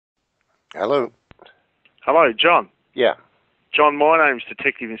Hello. Hello, John. Yeah, John, my name's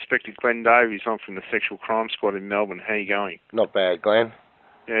Detective Inspector Glenn Davies. I'm from the Sexual Crime Squad in Melbourne. How you going? not bad, Glenn.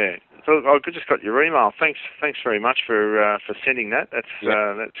 Yeah. So I just got your email. Thanks very much for sending that.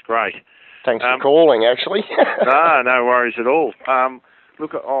 Yeah. That's great. Thanks for calling, actually. No worries at all.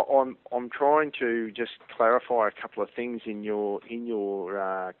 Look, I'm trying to just clarify a couple of things in your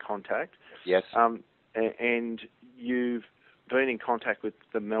contact. Yes. And you've been in contact with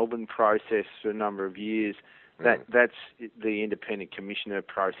the Melbourne process for a number of years. That's the independent commissioner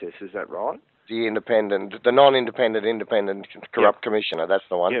process. Is that right? The non-independent, independent corrupt commissioner. That's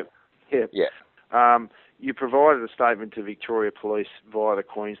the one. Yep. Yeah. You provided a statement to Victoria Police via the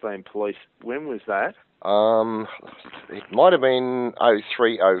Queensland Police. When was that? It might have been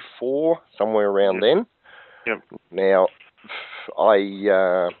 03, 04, somewhere around then. Yep. Now,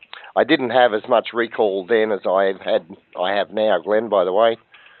 I didn't have as much recall then as I have now, Glenn. By the way.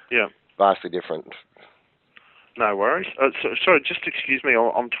 Yeah. Vastly different. No worries. Sorry, just excuse me.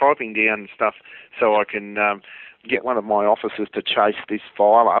 I'm typing down stuff so I can get one of my officers to chase this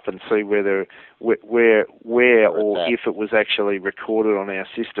file up and see where or if it was actually recorded on our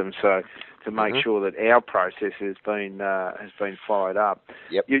system. So to make sure that our process has been followed up.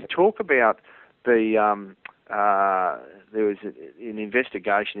 Yep. You talk about the there was an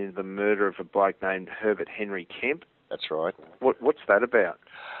investigation into the murder of a bloke named Herbert Henry Kemp. That's right. What's that about?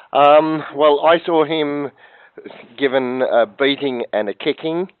 Well, I saw him given a beating and a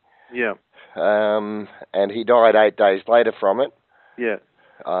kicking. Yeah. And he died 8 days later from it. Yeah.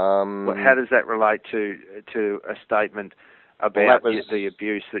 How does that relate to a statement about the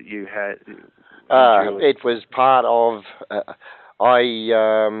abuse that you had? It was part of.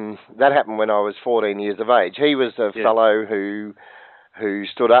 That happened when I was 14 years of age. He was a fellow who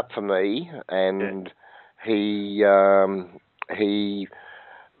stood up for me, and he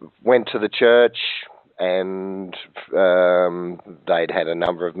went to the church, and they'd had a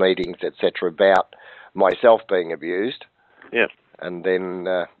number of meetings, etc., about myself being abused. Yeah. And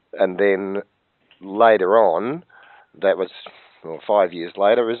then later on, that was 5 years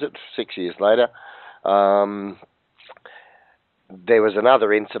later, is it? 6 years later, there was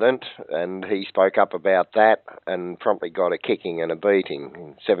another incident, and he spoke up about that and promptly got a kicking and a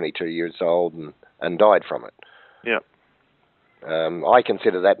beating. 72 years old and died from it. Yeah. I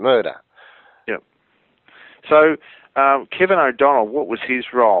consider that murder. Yep. So, Kevin O'Donnell, what was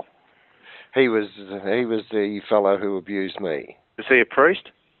his role? He was the fellow who abused me. Was he a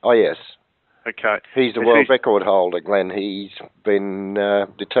priest? Oh, yes. Okay. He's the world record holder, Glenn. He's been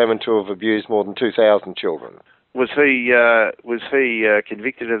determined to have abused more than 2,000 children. Was he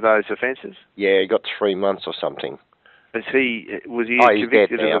convicted of those offences? Yeah, he got 3 months or something. Was he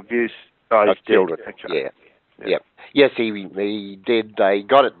convicted of abuse of children? Okay. Yeah. Yep. Yes, he did. They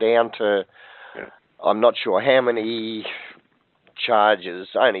got it down to, I'm not sure how many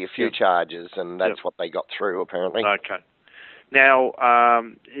charges, only a few charges, and that's what they got through, apparently. Okay. Now,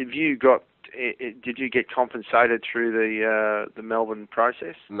 did you get compensated through the Melbourne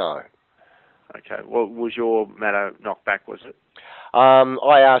process? No. Okay. Well, was your matter knocked back, was it?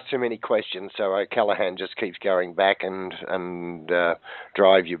 I asked too many questions, so O'Callaghan just keeps going back and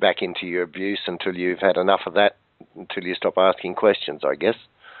drive you back into your abuse until you've had enough of that, until you stop asking questions, I guess.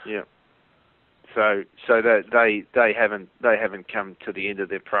 Yeah. So that they haven't come to the end of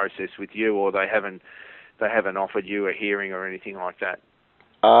their process with you, or they haven't offered you a hearing or anything like that.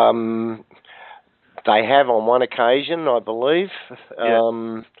 They have on one occasion, I believe.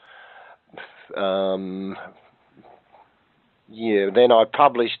 Then I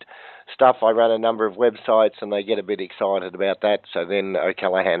published stuff. I run a number of websites, and they get a bit excited about that. So then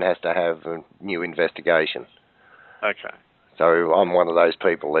O'Callaghan has to have a new investigation. Okay. So I'm one of those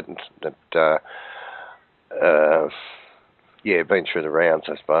people that been through the rounds,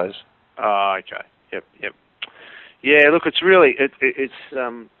 I suppose. Oh, okay. Yep. Yeah. Look, it's really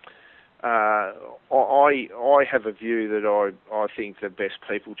I have a view that I think the best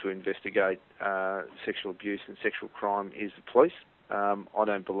people to investigate sexual abuse and sexual crime is the police. I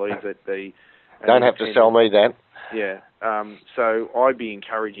don't believe that the... Don't have to sell me that. Yeah. So I'd be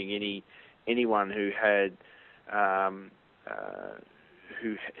encouraging anyone who had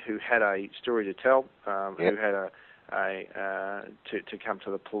a story to tell, who had to come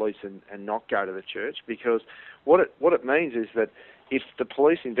to the police and not go to the church, because what it means is that if the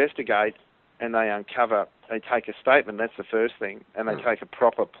police investigate and they uncover, they take a statement, that's the first thing, and they take a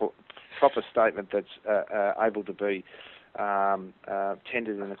proper statement that's able to be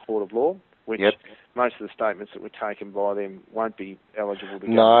tendered in a court of law, which most of the statements that were taken by them won't be eligible to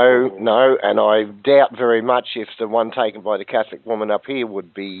go. No, and I doubt very much if the one taken by the Catholic woman up here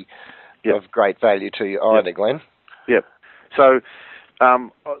would be of great value to you either, Glenn. Yep. So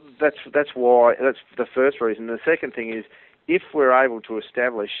that's the first reason. The second thing is, if we're able to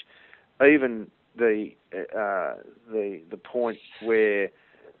establish even the point where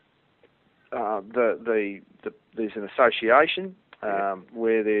there's an association,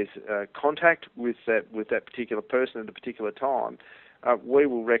 where there's contact with that particular person at a particular time, we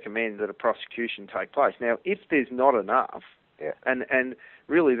will recommend that a prosecution take place. Now, if there's not enough, and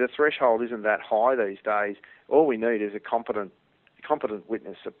really the threshold isn't that high these days, all we need is a competent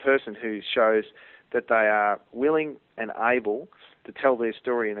witness, a person who shows that they are willing and able to tell their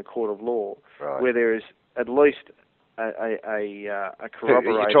story in a court of law, where there is at least a corroborated.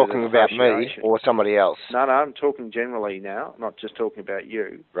 You're talking about me or somebody else? No, I'm talking generally now, not just talking about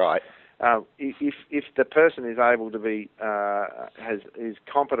you. Right. If the person is able to be is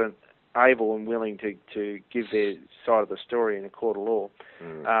competent, able, and willing to give their side of the story in a court of law,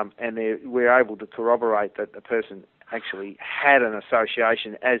 and we're able to corroborate that the person actually had an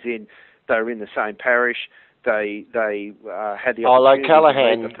association, as in they were in the same parish, they had the opportunity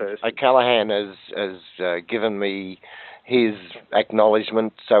to meet the person. O'Callaghan has given me his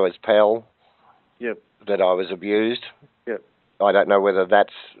acknowledgement, so has Pell, that I was abused. Yep. I don't know whether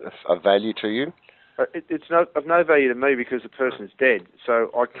that's of value to you. It's of no value to me because the person's dead,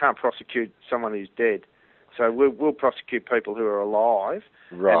 so I can't prosecute someone who's dead. So we'll prosecute people who are alive,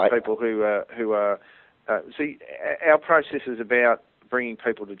 and people who are. See, our process is about bringing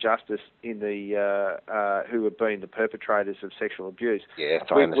people to justice in the who have been the perpetrators of sexual abuse. Yes,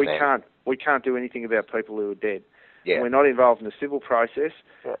 I understand. We can't do anything about people who are dead. Yeah. We're not involved in the civil process,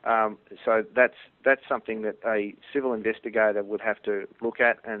 so that's something that a civil investigator would have to look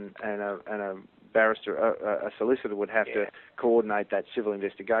at, and a barrister, a solicitor would have to coordinate that civil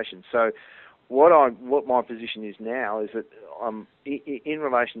investigation. So, what my position is now is that in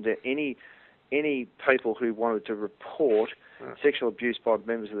relation to any people who wanted to report sexual abuse by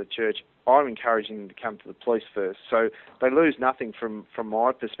members of the church, I'm encouraging them to come to the police first. So they lose nothing from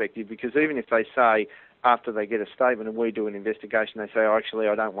my perspective, because even if they say, after they get a statement and we do an investigation, they say, actually,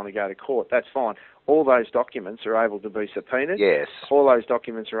 I don't want to go to court, that's fine. All those documents are able to be subpoenaed. Yes. All those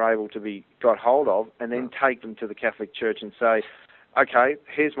documents are able to be got hold of, and then take them to the Catholic Church and say, okay,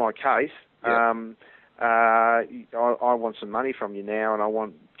 here's my case. I want some money from you now, and I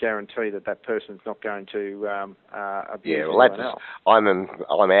want guarantee that person's not going to abuse anyone else. I'm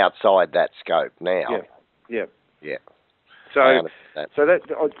outside that scope now. Yeah. So that's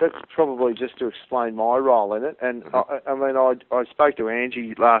probably just to explain my role in it. And I spoke to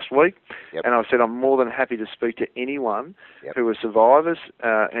Angie last week, and I said I'm more than happy to speak to anyone who are survivors,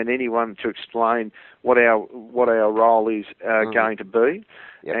 and anyone to explain what our role is going to be,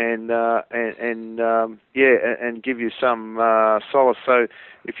 and give you some solace. So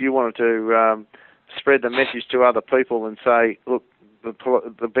if you wanted to spread the message to other people and say, look,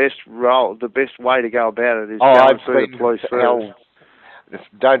 the best way to go about it is going through the police first.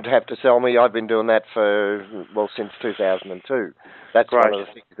 Don't have to sell me. I've been doing that since 2002. That's one of the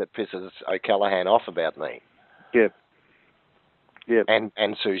things that pisses O'Callaghan off about me. Yeah. And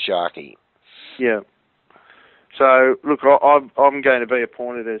Sue Sharkey. Yeah. So look, I'm going to be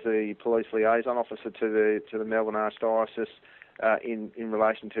appointed as the police liaison officer to the Melbourne Archdiocese in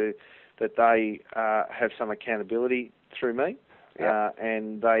relation to that they have some accountability through me.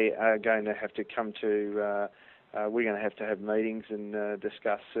 And they are going to have to come to. We're going to have meetings and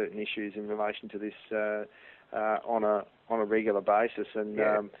discuss certain issues in relation to this on a regular basis. And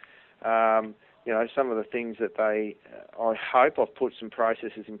some of the things that I hope I've put some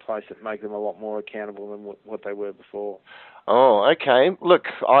processes in place that make them a lot more accountable than what they were before. Oh, okay. Look,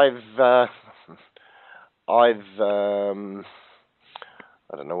 I've I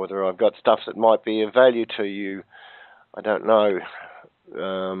don't know whether I've got stuff that might be of value to you. I don't know.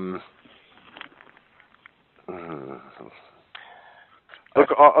 Look,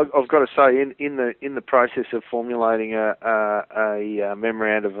 I've got to say, in the process of formulating a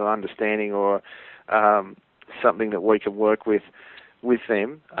memorandum of understanding or something that we can work with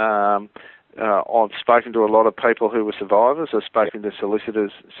them, I've spoken to a lot of people who were survivors. I've spoken to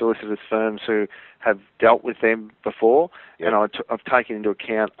solicitors firms who have dealt with them before, and I've taken into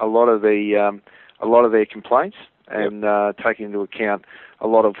account a lot of their complaints. And taking into account a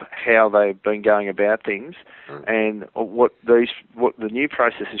lot of how they've been going about things, and what the new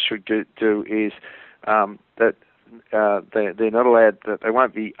processes should do is that they're not allowed, that they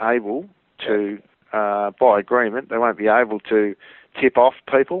won't be able to, by agreement, they won't be able to tip off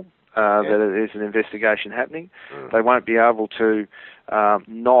people that there's an investigation happening. They won't be able to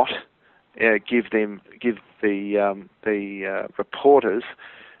not give the reporters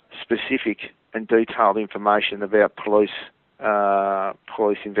specific and detailed information about police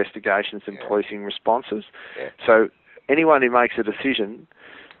investigations and policing responses. Yeah. So anyone who makes a decision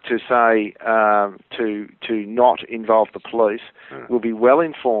to say to not involve the police will be well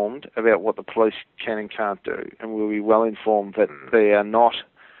informed about what the police can and can't do, and will be well informed that they are not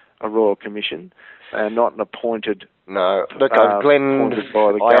a royal commission, they are not an appointed. No, look, Glenn,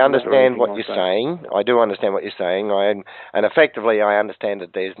 I understand what you're saying. I do understand what you're saying, and effectively, I understand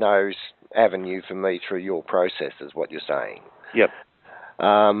that there's no avenue for me through your process, is what you're saying. Yep.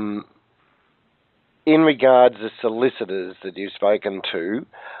 In regards to solicitors that you've spoken to,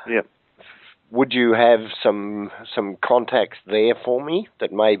 yep, would you have some contacts there for me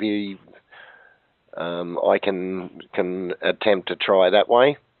that maybe I can attempt to try that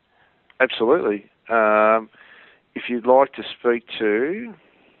way? Absolutely. If you'd like to speak to...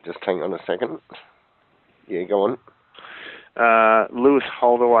 Just hang on a second. Yeah, go on. Lewis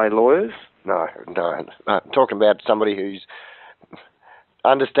Holdaway Lawyers. No. I'm talking about somebody who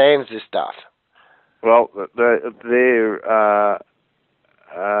understands this stuff. Well, they're...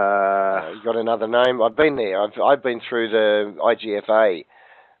 you got another name? I've been there. I've been through the IGFA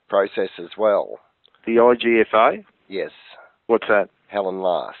process as well. The IGFA? Yes. What's that? Helen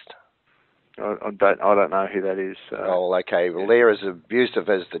Last. I don't know who that is. Oh, okay. Well, they're as abusive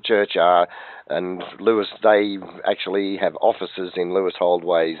as the church are, and Lewis, they actually have offices in Lewis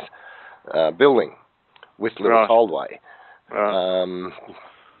Holdway's building with Lewis Holdway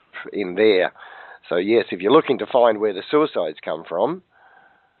in there. So yes, if you're looking to find where the suicides come from,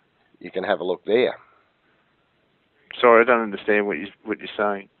 you can have a look there. Sorry, I don't understand what you're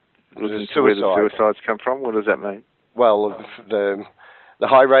saying. Looking to where the suicides come from? What does that mean? Well, the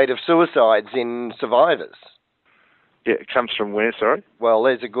high rate of suicides in survivors. Yeah, it comes from where, sorry? Well,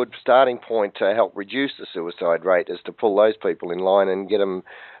 there's a good starting point to help reduce the suicide rate, is to pull those people in line and get them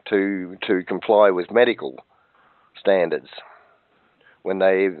to comply with medical standards. When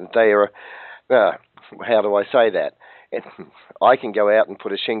they are, how do I say that? I can go out and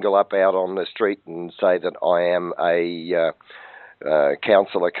put a shingle up out on the street and say that I am a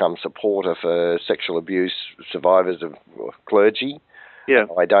counsellor come supporter for sexual abuse survivors of clergy. Yeah.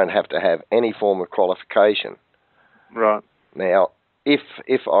 I don't have to have any form of qualification. Right. Now,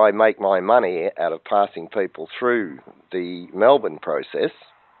 if I make my money out of passing people through the Melbourne process,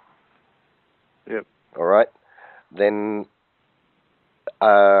 yep, all right, then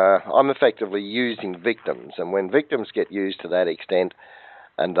I'm effectively using victims. And when victims get used to that extent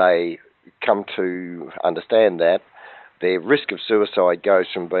and they come to understand that, their risk of suicide goes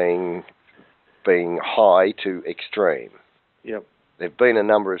from being high to extreme. Yep. There have been a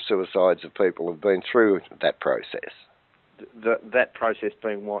number of suicides of people who have been through that process. That process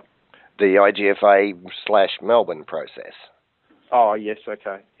being what? The IGFA/Melbourne process. Oh, yes,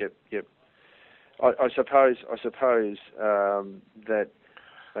 okay. Yep. I suppose that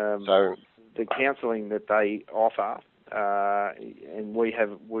so the counselling that they offer, and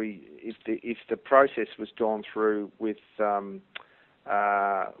if the process was gone through with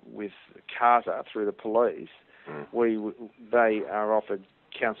CASA through the police, they are offered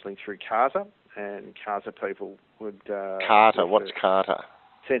counselling through CASA, and CASA people would... CASA, what's CASA?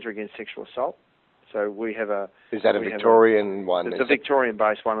 Centre Against Sexual Assault. So we have a... Is that a Victorian one? It's a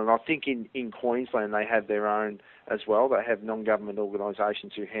Victorian-based one, and I think in Queensland they have their own as well. They have non-government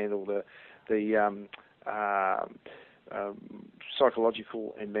organisations who handle the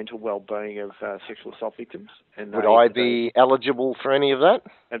psychological and mental well-being of sexual assault victims. And would I be eligible for any of that?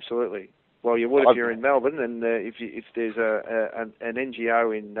 Absolutely. Well, you would if you're in Melbourne, and if there's an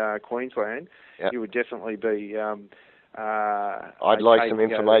NGO in Queensland, you would definitely be... I'd like some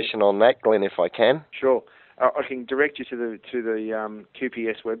information on that, Glenn, if I can. Sure. I can direct you to the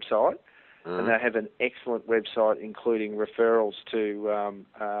QPS website, and they have an excellent website including referrals to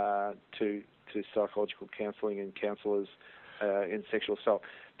psychological counselling and counsellors in sexual assault.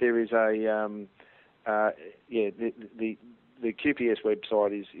 There is the QPS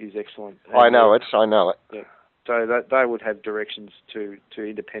website is excellent. I know it. Yeah. So they would have directions to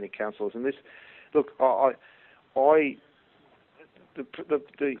independent counsellors. And this, look, I don't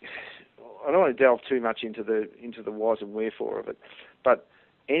want to delve too much into the whys and wherefore of it, but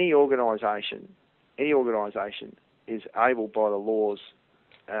any organisation is able by the laws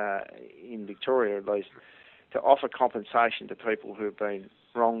in Victoria at least to offer compensation to people who have been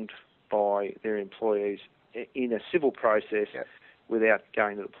wronged by their employees in a civil process without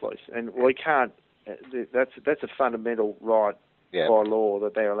going to the police. And we can't. That's a fundamental right by law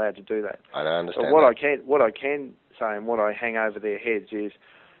that they're allowed to do that. I don't understand. But what I can say and what I hang over their heads is,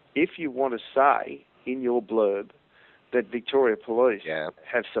 if you want to say in your blurb that Victoria Police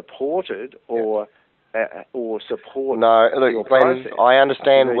have supported or support. No, look, your Glenn, process. I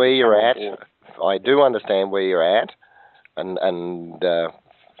understand You need where to you're come on at. board. I do understand where you're at, and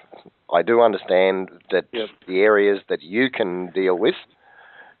I do understand that the areas that you can deal with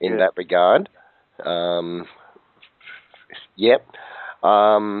in that regard.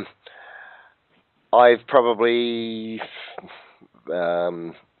 I've probably,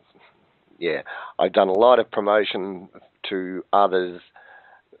 I've done a lot of promotion to others,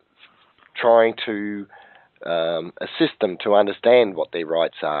 trying to assist them to understand what their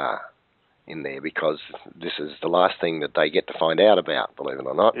rights are in there, because this is the last thing that they get to find out about, believe it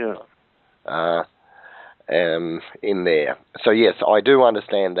or not. In there. So yes, I do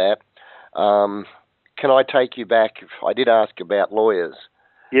understand that. Can I take you back? I did ask about lawyers.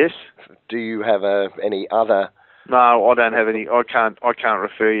 Yes. Do you have any other? No, I don't have any. I can't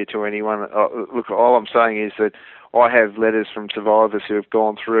refer you to anyone. Look, all I'm saying is that I have letters from survivors who have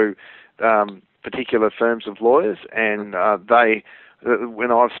gone through particular firms of lawyers, and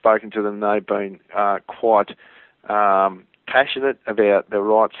when I've spoken to them, they've been quite passionate about the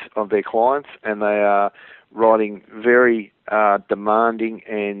rights of their clients, and they are writing very demanding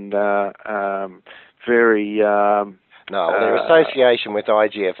and very. Their association with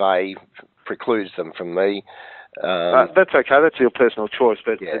IGFA precludes them from me. That's okay. That's your personal choice,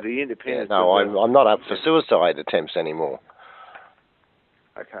 but the independence. I'm not up for suicide attempts anymore.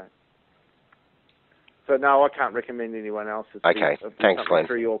 Okay. So no, I can't recommend anyone else. Okay. Thanks, Glenn.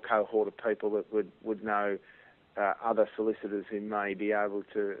 Through your cohort of people that would know other solicitors who may be able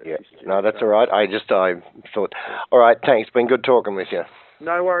to assist you. No, that's all right. I thought. All right. Thanks. Been good talking with you.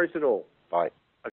 No worries at all. Bye.